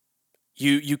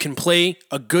 you can play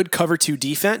a good cover 2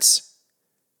 defense,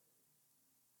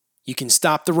 you can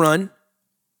stop the run,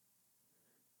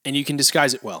 and you can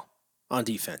disguise it well on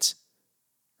defense,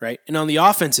 right? And on the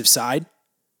offensive side,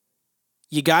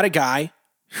 you got a guy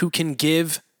who can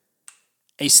give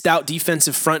a stout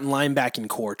defensive front and linebacking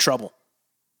core trouble.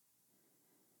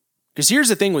 Because here's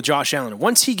the thing with Josh Allen.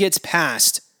 Once he gets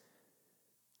past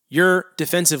your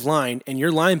defensive line and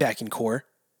your linebacking core,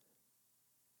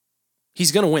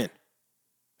 he's going to win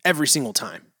every single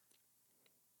time.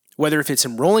 Whether if it's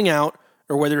him rolling out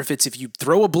or whether if you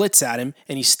throw a blitz at him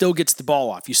and he still gets the ball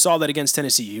off. You saw that against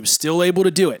Tennessee. He was still able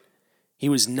to do it. He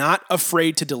was not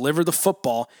afraid to deliver the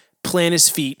football, plant his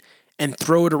feet, and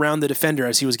throw it around the defender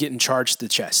as he was getting charged to the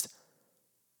chest.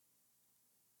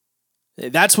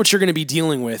 That's what you're going to be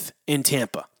dealing with in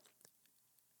Tampa,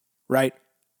 right?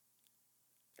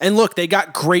 And look, they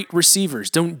got great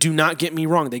receivers. Do not get me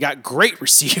wrong. They got great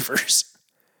receivers.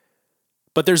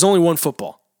 But there's only one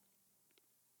football.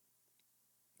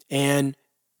 And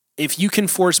if you can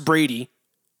force Brady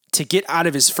to get out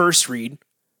of his first read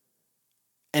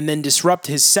and then disrupt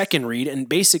his second read and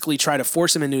basically try to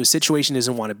force him into a situation he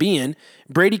doesn't want to be in,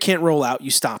 Brady can't roll out,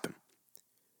 you stop him.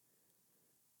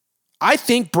 I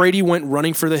think Brady went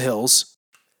running for the hills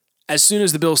as soon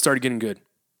as the Bills started getting good.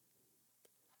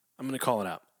 I'm going to call it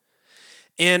out.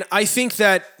 And I think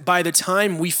that by the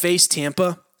time we face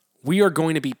Tampa, we are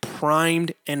going to be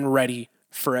primed and ready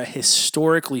for a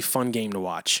historically fun game to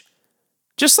watch.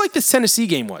 Just like this Tennessee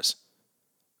game was.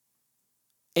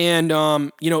 And,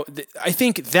 I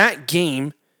think that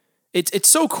game, it's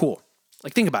so cool.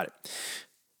 Like, think about it.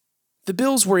 The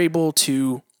Bills were able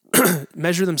to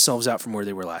measure themselves out from where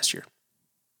they were last year.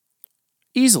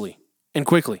 Easily and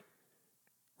quickly.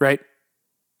 Right?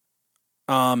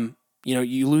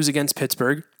 You lose against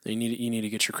Pittsburgh. You need to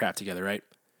get your crap together, right?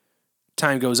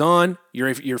 Time goes on.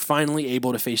 You're finally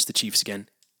able to face the Chiefs again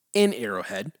in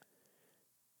Arrowhead.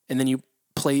 And then you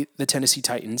play the Tennessee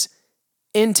Titans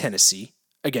in Tennessee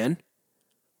again.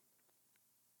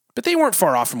 But they weren't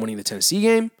far off from winning the Tennessee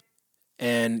game.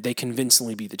 And they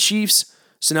convincingly beat the Chiefs.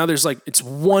 So now it's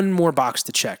one more box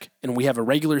to check. And we have a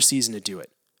regular season to do it.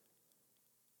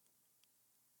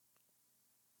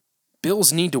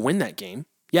 Bills need to win that game.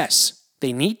 Yes,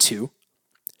 they need to.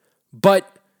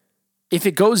 But if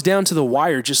it goes down to the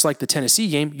wire, just like the Tennessee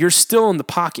game, you're still in the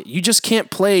pocket. You just can't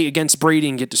play against Brady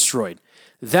and get destroyed.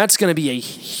 That's going to be a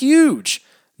huge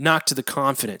knock to the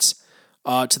confidence,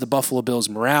 to the Buffalo Bills'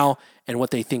 morale and what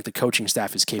they think the coaching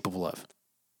staff is capable of.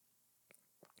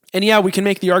 And yeah, we can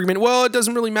make the argument, well, it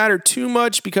doesn't really matter too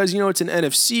much because, it's an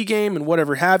NFC game and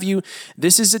whatever have you.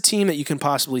 This is a team that you can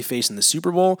possibly face in the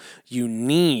Super Bowl. You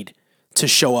need to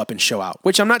show up and show out,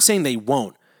 which I'm not saying they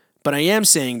won't, but I am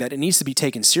saying that it needs to be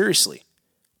taken seriously.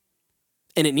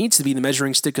 And it needs to be the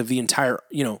measuring stick of the entire,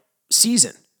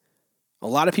 season. A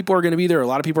lot of people are going to be there. A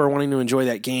lot of people are wanting to enjoy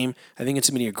that game. I think it's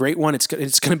going to be a great one. It's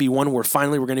going to be one where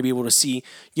finally we're going to be able to see,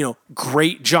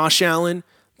 great Josh Allen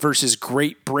versus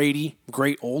great Brady,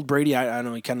 great old Brady. I don't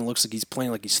know. He kind of looks like he's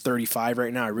playing like he's 35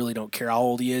 right now. I really don't care how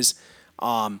old he is.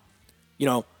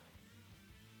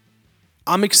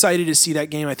 I'm excited to see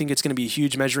that game. I think it's going to be a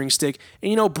huge measuring stick.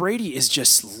 And, Brady is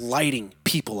just lighting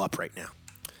people up right now.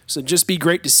 So just be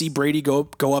great to see Brady go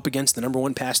up against the number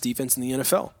one pass defense in the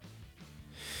NFL.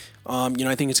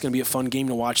 I think it's going to be a fun game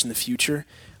to watch in the future.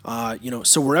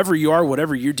 So wherever you are,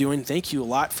 whatever you're doing, thank you a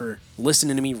lot for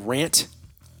listening to me rant,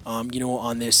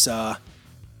 on this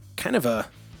kind of a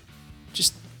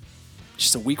just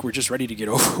a week we're just ready to get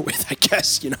over with, I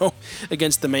guess,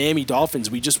 against the Miami Dolphins.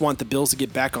 We just want the Bills to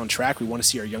get back on track. We want to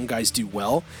see our young guys do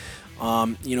well.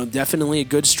 Definitely a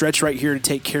good stretch right here to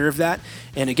take care of that.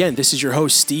 And again, this is your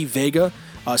host, Steve Vega,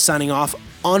 signing off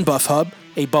on Buff Hub,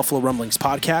 a Buffalo Rumblings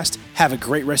podcast. Have a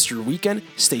great rest of your weekend.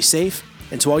 Stay safe.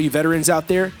 And to all you veterans out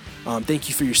there, thank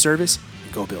you for your service.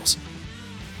 Go Bills.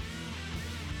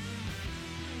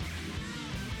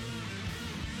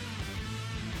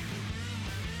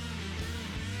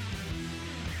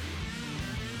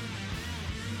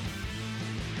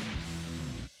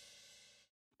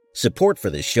 Support for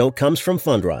this show comes from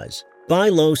Fundrise. Buy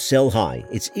low, sell high.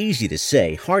 It's easy to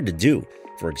say, hard to do.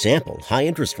 For example, high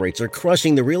interest rates are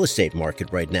crushing the real estate market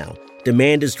right now.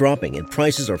 Demand is dropping and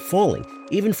prices are falling,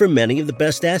 even for many of the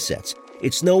best assets.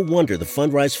 It's no wonder the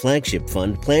Fundrise Flagship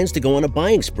Fund plans to go on a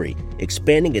buying spree,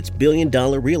 expanding its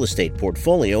billion-dollar real estate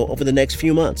portfolio over the next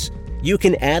few months. You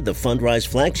can add the Fundrise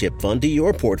Flagship Fund to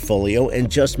your portfolio in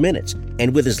just minutes,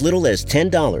 and with as little as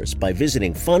 $10 by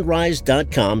visiting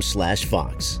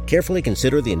fundrise.com/Fox. Carefully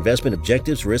consider the investment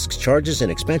objectives, risks, charges,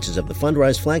 and expenses of the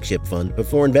Fundrise Flagship Fund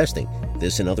before investing.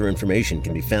 This and other information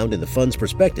can be found in the fund's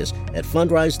prospectus at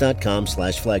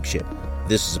fundrise.com/flagship.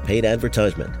 This is a paid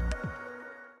advertisement.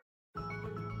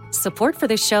 Support for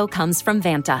this show comes from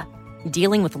Vanta.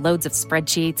 Dealing with loads of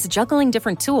spreadsheets, juggling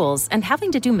different tools, and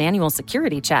having to do manual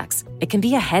security checks, it can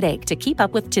be a headache to keep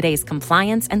up with today's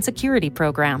compliance and security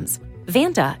programs.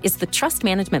 Vanta is the trust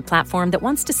management platform that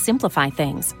wants to simplify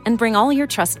things and bring all your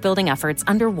trust-building efforts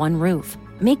under one roof,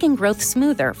 making growth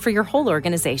smoother for your whole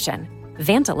organization.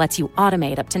 Vanta lets you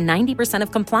automate up to 90%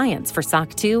 of compliance for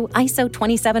SOC 2, ISO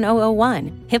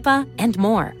 27001, HIPAA, and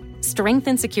more.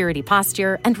 Strengthen security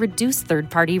posture and reduce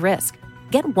third-party risk.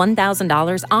 Get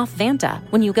 $1,000 off Vanta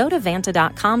when you go to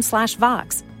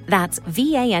vanta.com/Vox. That's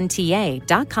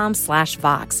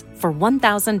VANTA.com/Vox for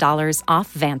 $1,000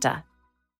 off Vanta.